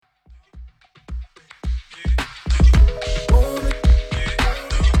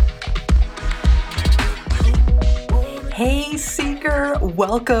Seeker.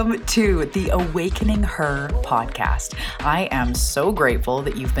 Welcome to the Awakening Her podcast. I am so grateful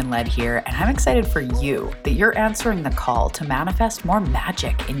that you've been led here, and I'm excited for you that you're answering the call to manifest more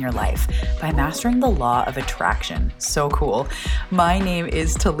magic in your life by mastering the law of attraction. So cool. My name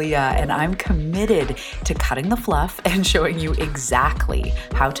is Talia, and I'm committed to cutting the fluff and showing you exactly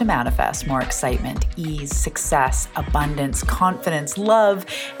how to manifest more excitement, ease, success, abundance, confidence, love,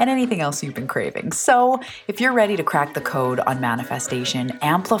 and anything else you've been craving. So if you're ready to crack the code on manifestation,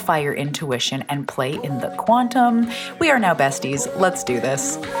 amplify your intuition, and play in the quantum, we are now besties. Let's do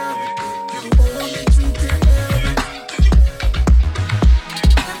this.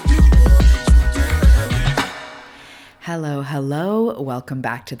 Hello. Welcome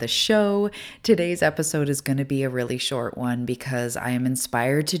back to the show. Today's episode is going to be a really short one because I am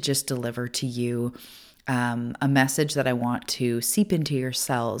inspired to just deliver to you a message that I want to seep into your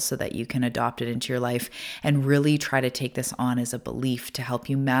cells so that you can adopt it into your life and really try to take this on as a belief to help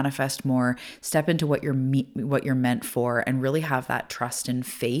you manifest more, step into what you're meant for, and really have that trust and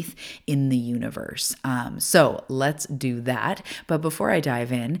faith in the universe. So let's do that. But before I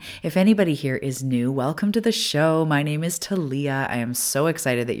dive in, if anybody here is new, welcome to the show. My name is Talia. I am so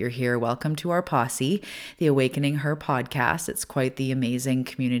excited that you're here. Welcome to our posse, the Awakening Her podcast. It's quite the amazing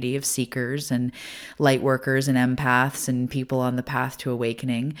community of seekers and light workers and empaths and people on the path to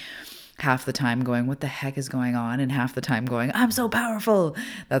awakening, half the time going, what the heck is going on? And half the time going, I'm so powerful.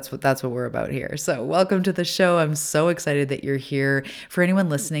 That's what we're about here. So welcome to the show. I'm so excited that you're here. For anyone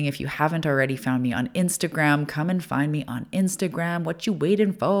listening, if you haven't already found me on Instagram, come and find me on Instagram. What you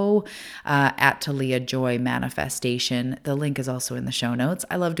waiting for? At Talia Joy Manifestation. The link is also in the show notes.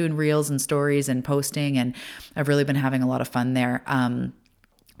 I love doing reels and stories and posting, and I've really been having a lot of fun there.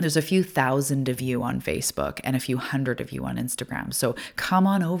 There's a few thousand of you on Facebook and a few hundred of you on Instagram. So come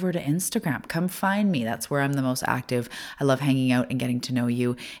on over to Instagram. Come find me. That's where I'm the most active. I love hanging out and getting to know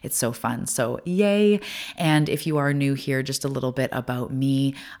you. It's so fun. So yay. And if you are new here, just a little bit about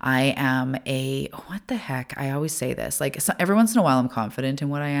me. I am what the heck? I always say this. Like every once in a while I'm confident in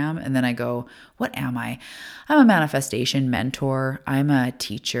what I am. And then I go, what am I? I'm a manifestation mentor. I'm a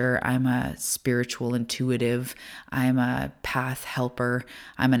teacher. I'm a spiritual intuitive. I'm a path helper.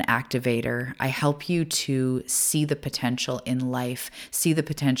 I'm an activator. I help you to see the potential in life, see the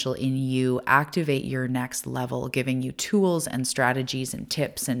potential in you, activate your next level, giving you tools and strategies and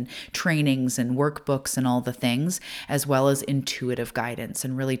tips and trainings and workbooks and all the things, as well as intuitive guidance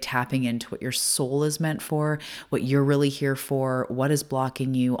and really tapping into what your soul is meant for, what you're really here for, what is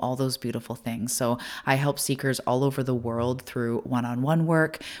blocking you, all those beautiful things. So I help seekers all over the world through one-on-one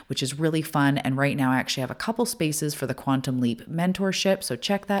work, which is really fun. And right now I actually have a couple spaces for the Quantum Leap mentorship. So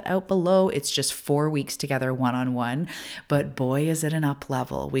check that out below. It's just 4 weeks together one-on-one, but boy, is it an up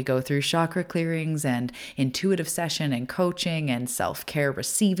level. We go through chakra clearings and intuitive session and coaching and self-care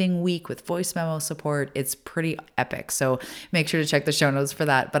receiving week with voice memo support. It's pretty epic. So make sure to check the show notes for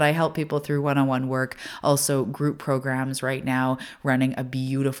that. But I help people through one-on-one work, also group programs right now, running a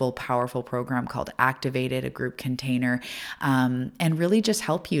beautiful, powerful program called Activated, a group container, and really just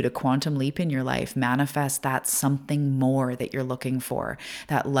help you to quantum leap in your life, manifest that something more that you're looking for,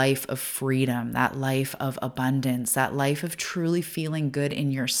 that life of freedom, that life of abundance, that life of truly feeling good in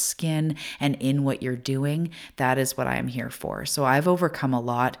your skin and in what you're doing. That is what I am here for. So I've overcome a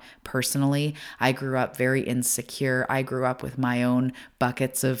lot personally. I grew up very insecure. I grew up with my own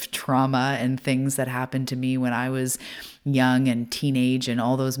buckets of trauma and things that happened to me when I was young and teenage and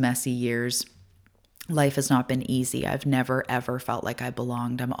all those messy years. Life has not been easy. I've never, ever felt like I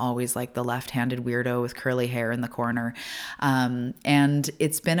belonged. I'm always like the left-handed weirdo with curly hair in the corner. And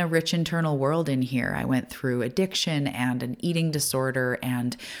it's been a rich internal world in here. I went through addiction and an eating disorder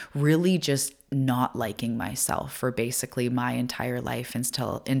and really just not liking myself for basically my entire life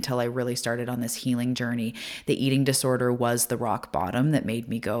until I really started on this healing journey. The eating disorder was the rock bottom that made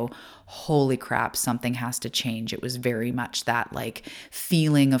me go, holy crap, something has to change. It was very much that like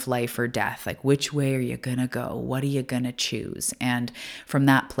feeling of life or death, like which way are you gonna go? What are you gonna choose? And from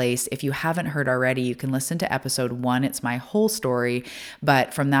that place, if you haven't heard already, you can listen to episode 1. It's my whole story.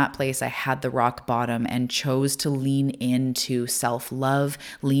 But from that place, I had the rock bottom and chose to lean into self-love,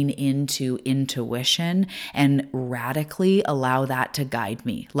 lean into intuition, and radically allow that to guide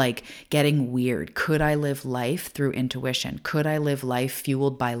me. Like getting weird. Could I live life through intuition? Could I live life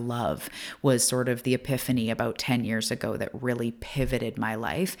fueled by love? Was sort of the epiphany about 10 years ago that really pivoted my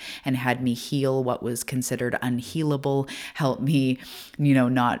life and had me heal what was considered unhealable, helped me,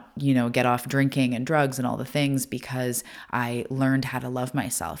 not, get off drinking and drugs and all the things because I learned how to love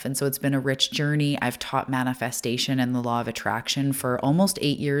myself. And so it's been a rich journey. I've taught manifestation and the law of attraction for almost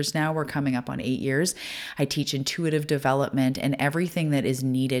 8 years now. We're coming up on 8 years. I teach intuitive development and everything that is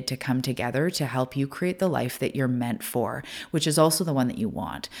needed to come together to help you create the life that you're meant for, which is also the one that you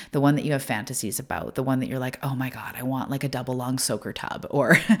want, the one that you have fantasies about, the one that you're like, oh my God, I want like a double long soaker tub,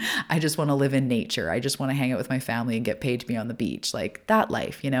 or I just want to live in nature. I just want to hang out with my family and get paid to be on the beach, like that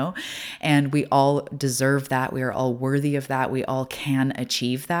life, And we all deserve that. We are all worthy of that. We all can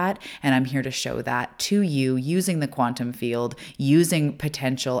achieve that. And I'm here to show that to you using the quantum field, using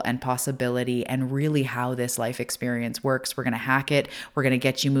potential and possibility, and really how this life experience works. We're going to hack it. We're going to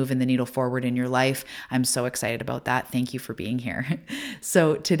get you moving the needle forward in your life. I'm so excited about that. Thank you for being here.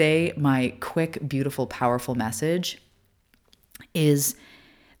 So today, my quick, beautiful, powerful message is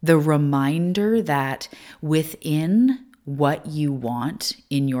the reminder that within what you want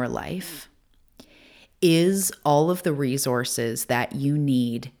in your life is all of the resources that you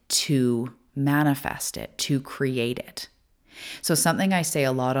need to manifest it, to create it. So something I say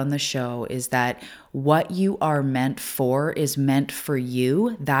a lot on the show is that what you are meant for is meant for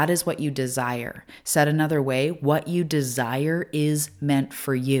you. That is what you desire. Said another way, what you desire is meant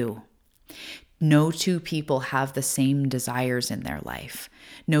for you. No two people have the same desires in their life.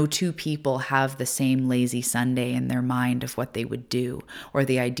 No two people have the same lazy Sunday in their mind of what they would do, or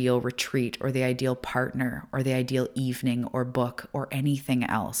the ideal retreat, or the ideal partner, or the ideal evening or book, or anything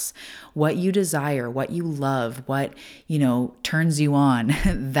else. What you desire, what you love, what, turns you on,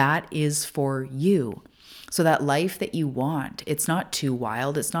 that is for you. So that life that you want, it's not too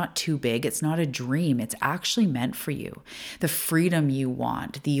wild, it's not too big, it's not a dream, it's actually meant for you. The freedom you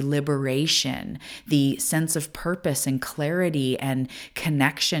want, the liberation, the sense of purpose and clarity and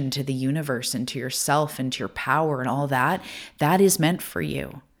connection to the universe and to yourself and to your power and all that, that is meant for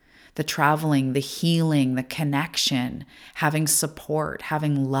you. The traveling, the healing, the connection, having support,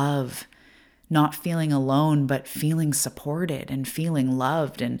 having love, not feeling alone, but feeling supported and feeling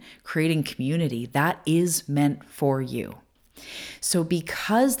loved and creating community, that is meant for you. So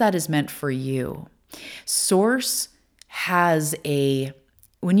because that is meant for you, Source has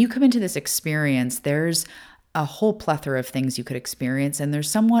when you come into this experience, there's a whole plethora of things you could experience, and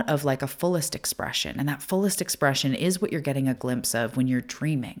there's somewhat of like a fullest expression. And that fullest expression is what you're getting a glimpse of when you're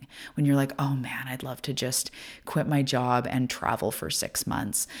dreaming, when you're like, oh man, I'd love to just quit my job and travel for 6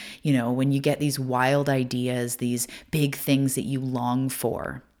 months. When you get these wild ideas, these big things that you long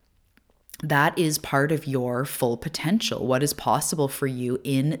for. That is part of your full potential, what is possible for you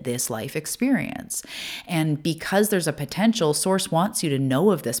in this life experience. And because there's a potential, Source wants you to know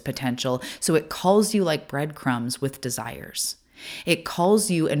of this potential, so it calls you like breadcrumbs with desires. It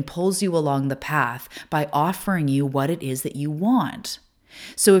calls you and pulls you along the path by offering you what it is that you want.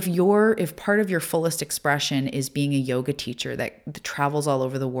 So if part of your fullest expression is being a yoga teacher that travels all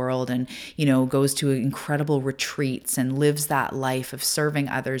over the world and, goes to incredible retreats and lives that life of serving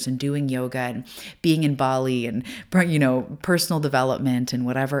others and doing yoga and being in Bali and, personal development and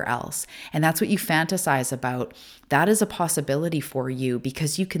whatever else, and that's what you fantasize about, that is a possibility for you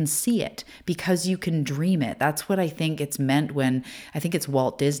because you can see it, because you can dream it. That's what I think it's meant when, I think it's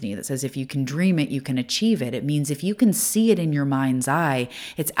Walt Disney that says, if you can dream it, you can achieve it. It means if you can see it in your mind's eye,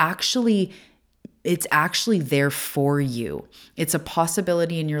 it's actually there for you. It's a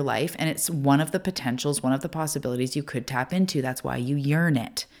possibility in your life, and it's one of the potentials, one of the possibilities you could tap into. That's why you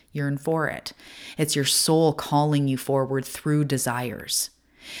yearn for it. It's your soul calling you forward through desires.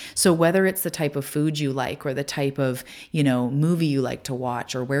 So whether it's the type of food you like or the type of, movie you like to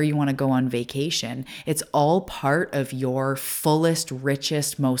watch or where you want to go on vacation, it's all part of your fullest,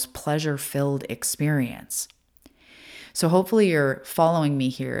 richest, most pleasure-filled experience. So hopefully you're following me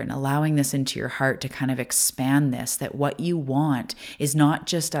here and allowing this into your heart to kind of expand this, that what you want is not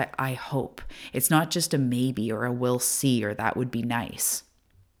just a I hope. It's not just a maybe or a we'll see or that would be nice.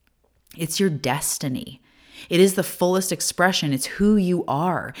 It's your destiny. It is the fullest expression. It's who you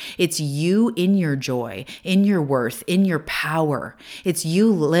are. It's you in your joy, in your worth, in your power. It's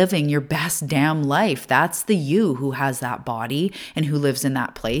you living your best damn life. That's the you who has that body and who lives in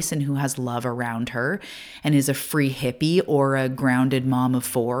that place and who has love around her and is a free hippie or a grounded mom of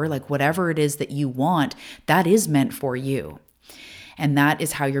 4, like whatever it is that you want, that is meant for you. And that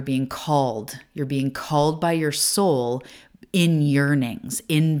is how you're being called. You're being called by your soul in yearnings,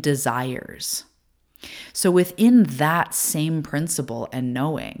 in desires. So within that same principle and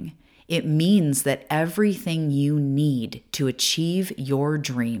knowing, it means that everything you need to achieve your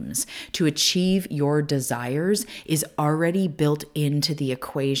dreams, to achieve your desires, is already built into the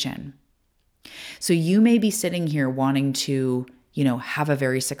equation. So you may be sitting here wanting to have a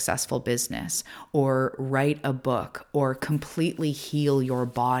very successful business or write a book or completely heal your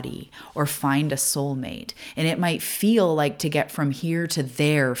body or find a soulmate. And it might feel like to get from here to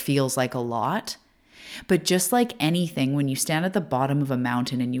there feels like a lot. But just like anything, when you stand at the bottom of a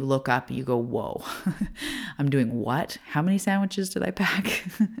mountain and you look up, you go, whoa, I'm doing what? How many sandwiches did I pack?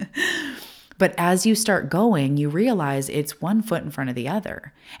 But as you start going, you realize it's one foot in front of the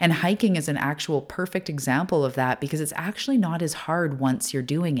other. And hiking is an actual perfect example of that because it's actually not as hard once you're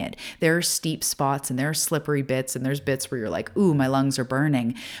doing it. There are steep spots and there are slippery bits and there's bits where you're like, ooh, my lungs are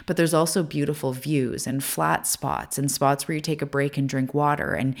burning. But there's also beautiful views and flat spots and spots where you take a break and drink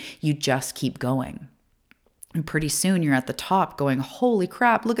water and you just keep going. And pretty soon you're at the top going, holy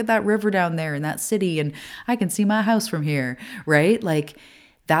crap, look at that river down there in that city and I can see my house from here, right? Like,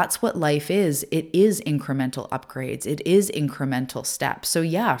 that's what life is. It is incremental upgrades. It is incremental steps. So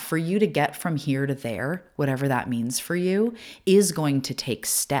yeah, for you to get from here to there, whatever that means for you, is going to take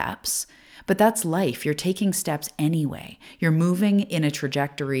steps. But that's life. You're taking steps anyway. You're moving in a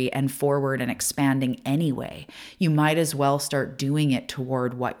trajectory and forward and expanding anyway. You might as well start doing it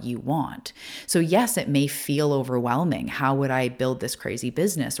toward what you want. So yes, it may feel overwhelming. How would I build this crazy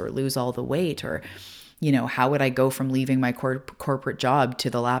business or lose all the weight or how would I go from leaving my corporate job to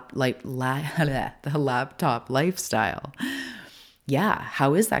the the laptop lifestyle? Yeah,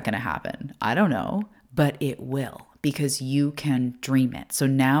 how is that going to happen? I don't know, but it will because you can dream it. So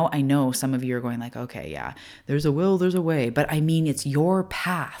now I know some of you are going like, okay, yeah, there's a will, there's a way, but I mean, it's your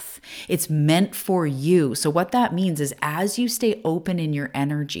path. It's meant for you. So what that means is as you stay open in your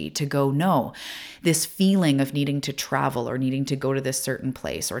energy to go, no, this feeling of needing to travel or needing to go to this certain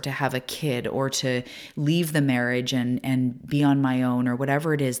place or to have a kid or to leave the marriage and be on my own or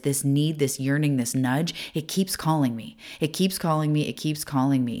whatever it is, this need, this yearning, this nudge, it keeps calling me. It keeps calling me. It keeps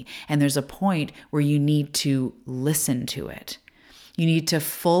calling me. And there's a point where you need to listen to it. You need to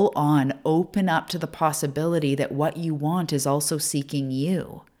full on open up to the possibility that what you want is also seeking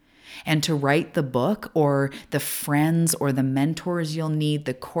you. And to write the book or the friends or the mentors you'll need,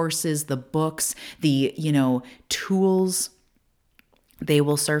 the courses, the books, the, tools, they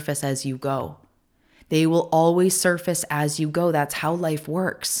will surface as you go. They will always surface as you go. That's how life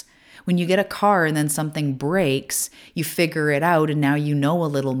works. When you get a car and then something breaks, you figure it out and now you know a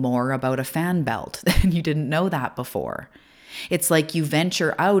little more about a fan belt and you didn't know that before. It's like you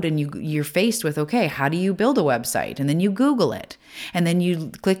venture out and you're faced with, okay, how do you build a website? And then you Google it. And then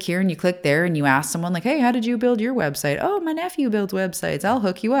you click here and you click there and you ask someone like, hey, how did you build your website? Oh, my nephew builds websites. I'll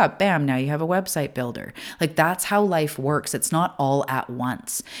hook you up. Bam, now you have a website builder. Like that's how life works. It's not all at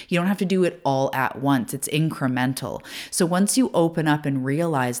once. You don't have to do it all at once. It's incremental. So once you open up and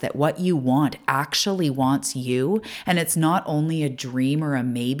realize that what you want actually wants you, and it's not only a dream or a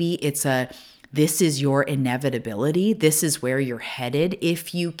maybe, this is your inevitability. This is where you're headed.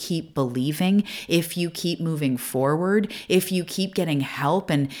 If you keep believing, if you keep moving forward, if you keep getting help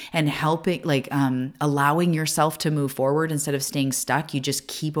and helping, allowing yourself to move forward instead of staying stuck, you just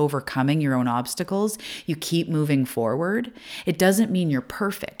keep overcoming your own obstacles. You keep moving forward. It doesn't mean you're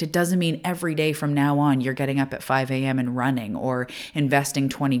perfect. It doesn't mean every day from now on, you're getting up at 5 a.m. and running or investing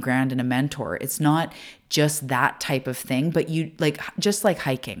 20 grand in a mentor. It's not just that type of thing, but just like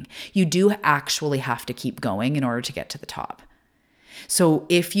hiking, you do actually have to keep going in order to get to the top. So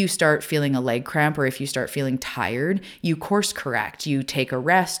if you start feeling a leg cramp or if you start feeling tired, you course correct, you take a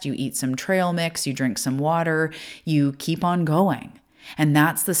rest, you eat some trail mix, you drink some water, you keep on going. And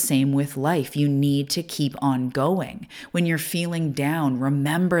that's the same with life. You need to keep on going. When you're feeling down,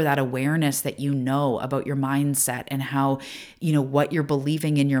 remember that awareness that you know about your mindset and how, what you're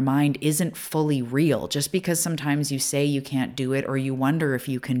believing in your mind isn't fully real. Just because sometimes you say you can't do it or you wonder if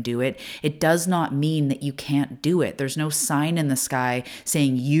you can do it, it does not mean that you can't do it. There's no sign in the sky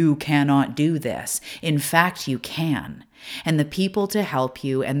saying you cannot do this. In fact, you can. And the people to help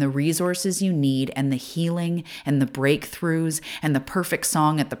you and the resources you need and the healing and the breakthroughs and the perfect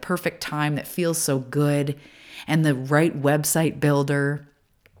song at the perfect time that feels so good and the right website builder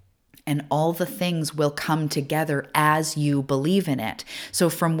and all the things will come together as you believe in it. So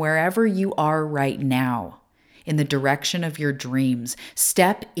from wherever you are right now, in the direction of your dreams,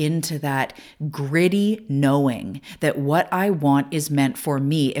 step into that gritty knowing that what I want is meant for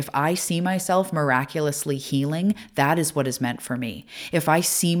me. If I see myself miraculously healing, that is what is meant for me. If I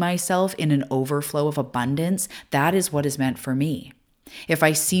see myself in an overflow of abundance, that is what is meant for me. If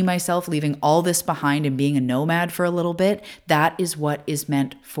I see myself leaving all this behind and being a nomad for a little bit, that is what is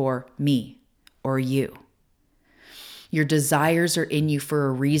meant for me or you. Your desires are in you for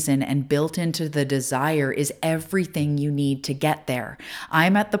a reason, and built into the desire is everything you need to get there.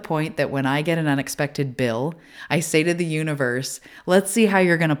 I'm at the point that when I get an unexpected bill, I say to the universe, let's see how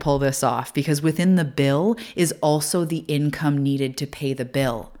you're going to pull this off, because within the bill is also the income needed to pay the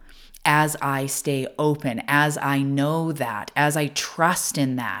bill. As I stay open, as I know that, as I trust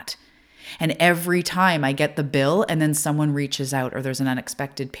in that. And every time I get the bill and then someone reaches out or there's an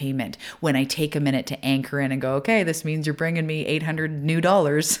unexpected payment, when I take a minute to anchor in and go, okay, this means you're bringing me $800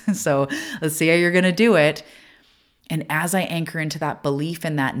 new. So let's see how you're going to do it. And as I anchor into that belief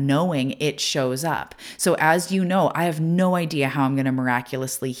and that knowing, it shows up. So as you know, I have no idea how I'm going to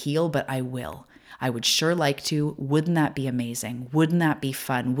miraculously heal, but I will. I would sure like to. Wouldn't that be amazing? Wouldn't that be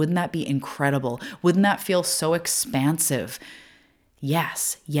fun? Wouldn't that be incredible? Wouldn't that feel so expansive?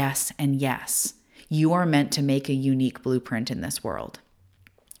 Yes, yes, and yes. You are meant to make a unique blueprint in this world.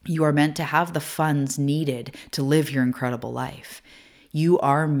 You are meant to have the funds needed to live your incredible life. You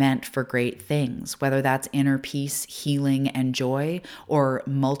are meant for great things, whether that's inner peace, healing, and joy, or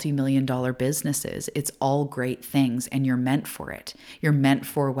multi-million-dollar businesses. It's all great things, and you're meant for it. You're meant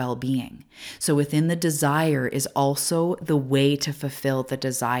for well-being. So within the desire is also the way to fulfill the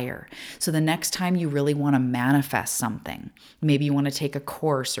desire. So the next time you really want to manifest something, maybe you want to take a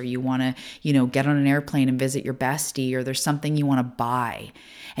course, or you want to, get on an airplane and visit your bestie, or there's something you want to buy,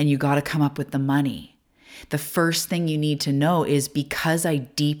 and you got to come up with the money. The first thing you need to know is, because I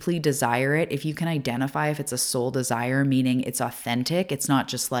deeply desire it, if you can identify if it's a soul desire, meaning it's authentic, it's not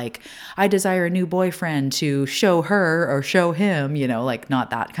just like, I desire a new boyfriend to show her or show him, like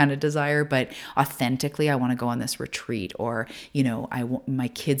not that kind of desire, but authentically, I want to go on this retreat, or, my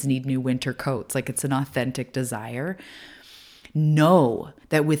kids need new winter coats. Like, it's an authentic desire. Know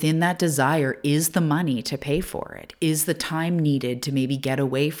that within that desire is the money to pay for it, is the time needed to maybe get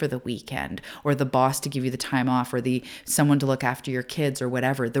away for the weekend, or the boss to give you the time off, or someone to look after your kids, or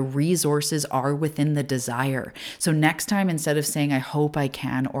whatever. The resources are within the desire. So next time, instead of saying, I hope I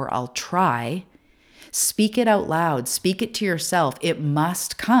can, or I'll try, speak it out loud. Speak it to yourself. It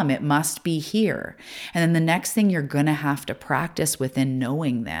must come. It must be here. And then the next thing you're going to have to practice within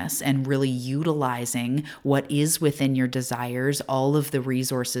knowing this and really utilizing what is within your desires, all of the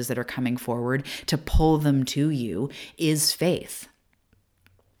resources that are coming forward to pull them to you, is faith.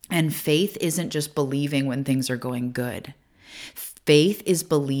 And faith isn't just believing when things are going good. Faith is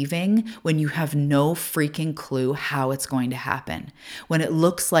believing when you have no freaking clue how it's going to happen, when it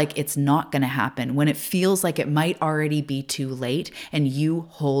looks like it's not going to happen, when it feels like it might already be too late, and you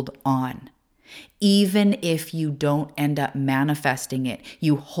hold on. Even if you don't end up manifesting it,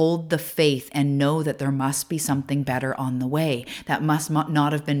 you hold the faith and know that there must be something better on the way. That must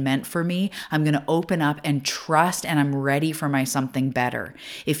not have been meant for me. I'm going to open up and trust, and I'm ready for my something better.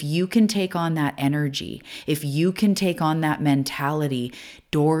 If you can take on that energy, if you can take on that mentality,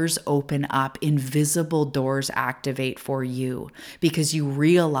 doors open up, invisible doors activate for you, because you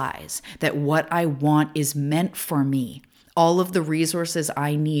realize that what I want is meant for me. All of the resources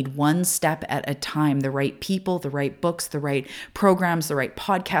I need, one step at a time, the right people, the right books, the right programs, the right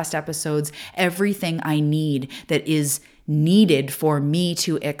podcast episodes, everything I need that is needed for me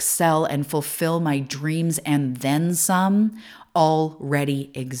to excel and fulfill my dreams and then some,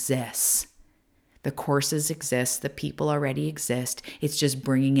 already exists. The courses exist, the people already exist. It's just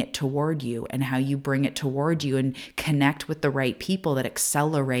bringing it toward you, and how you bring it toward you and connect with the right people that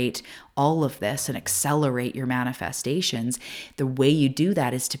accelerate all of this and accelerate your manifestations. The way you do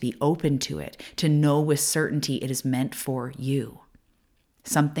that is to be open to it, to know with certainty it is meant for you.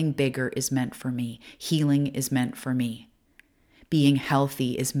 Something bigger is meant for me. Healing is meant for me. Being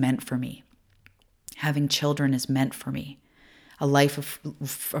healthy is meant for me. Having children is meant for me. A life of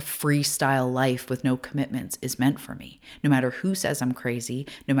a freestyle life with no commitments is meant for me. No matter who says I'm crazy,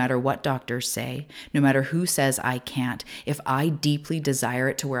 no matter what doctors say, no matter who says I can't, if I deeply desire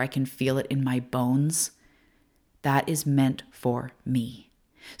it to where I can feel it in my bones, that is meant for me.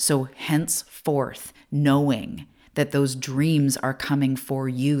 So henceforth, knowing that those dreams are coming for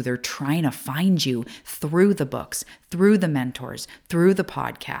you. They're trying to find you through the books, through the mentors, through the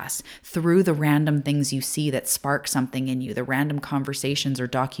podcasts, through the random things you see that spark something in you, the random conversations or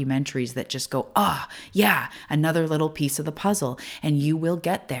documentaries that just go, yeah, another little piece of the puzzle, and you will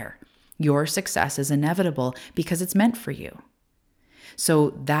get there. Your success is inevitable because it's meant for you. So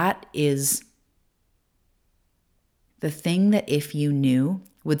that is the thing that if you knew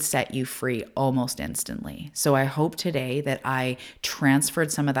would set you free almost instantly. So I hope today that I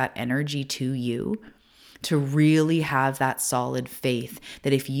transferred some of that energy to you to really have that solid faith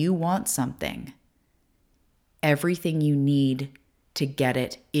that if you want something, everything you need to get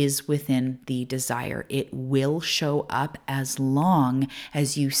it is within the desire. It will show up as long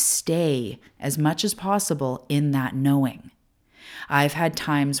as you stay as much as possible in that knowing. I've had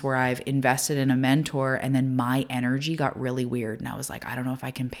times where I've invested in a mentor and then my energy got really weird. And I was like, I don't know if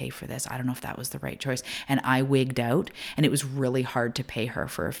I can pay for this. I don't know if that was the right choice. And I wigged out, and it was really hard to pay her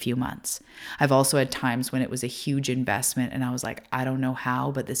for a few months. I've also had times when it was a huge investment and I was like, I don't know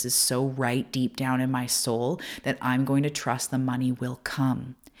how, but this is so right deep down in my soul that I'm going to trust the money will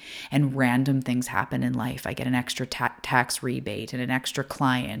come. And random things happen in life. I get an extra tax rebate and an extra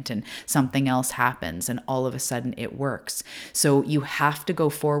client, and something else happens, and all of a sudden it works. So you have to go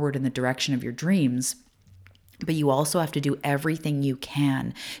forward in the direction of your dreams, but you also have to do everything you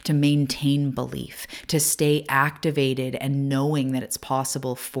can to maintain belief, to stay activated and knowing that it's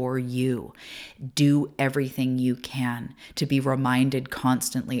possible for you. Do everything you can to be reminded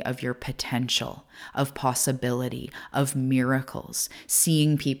constantly of your potential, of possibility, of miracles,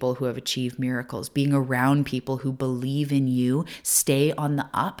 seeing people who have achieved miracles, being around people who believe in you. Stay on the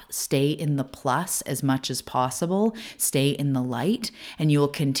up, stay in the plus as much as possible, stay in the light, and you will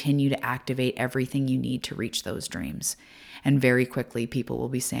continue to activate everything you need to reach those dreams. And very quickly, people will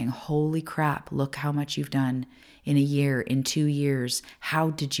be saying, holy crap, look how much you've done in a year, in 2 years. How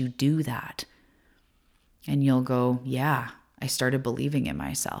did you do that? And you'll go, yeah, I started believing in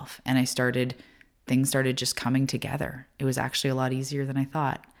myself, and things started just coming together. It was actually a lot easier than I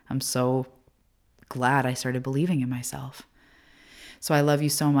thought. I'm so glad I started believing in myself. So I love you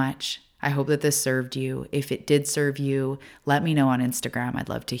so much. I hope that this served you. If it did serve you, let me know on Instagram. I'd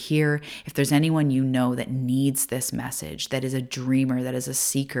love to hear. If there's anyone you know that needs this message, that is a dreamer, that is a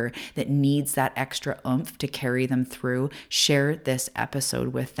seeker, that needs that extra oomph to carry them through, share this episode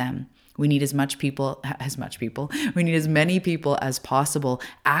with them. We need we need as many people as possible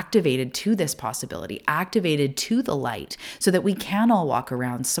activated to this possibility, activated to the light, so that we can all walk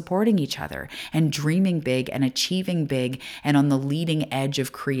around supporting each other and dreaming big and achieving big and on the leading edge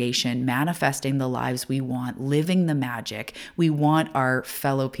of creation, manifesting the lives we want, living the magic. We want our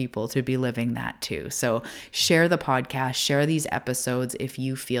fellow people to be living that too. So share the podcast, share these episodes if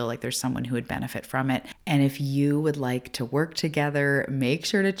you feel like there's someone who would benefit from it. And if you would like to work together, make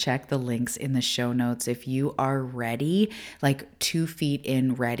sure to check the links in the show notes. If you are ready, like 2 feet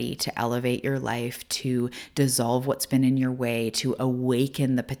in, ready to elevate your life, to dissolve what's been in your way, to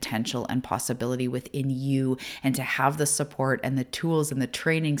awaken the potential and possibility within you, and to have the support and the tools and the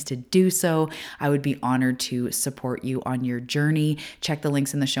trainings to do so, I would be honored to support you on your journey. Check the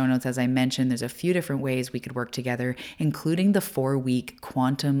links in the show notes. As I mentioned, there's a few different ways we could work together, including the 4-week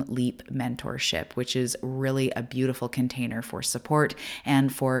Quantum Leap mentorship, which is really a beautiful container for support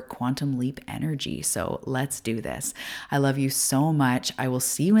and for Quantum Leap energy. So let's do this. I love you so much. I will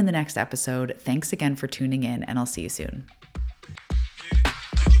see you in the next episode. Thanks again for tuning in, and I'll see you soon.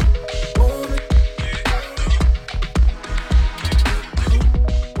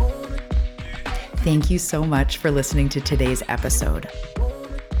 Thank you so much for listening to today's episode.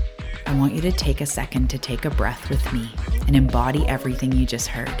 I want you to take a second to take a breath with me and embody everything you just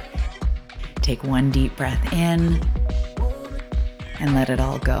heard. Take 1 deep breath in and let it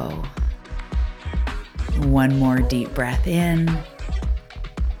all go. 1 more deep breath in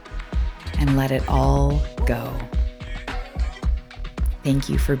and let it all go. Thank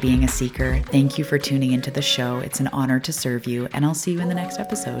you for being a seeker. Thank you for tuning into the show. It's an honor to serve you, and I'll see you in the next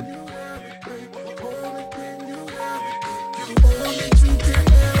episode.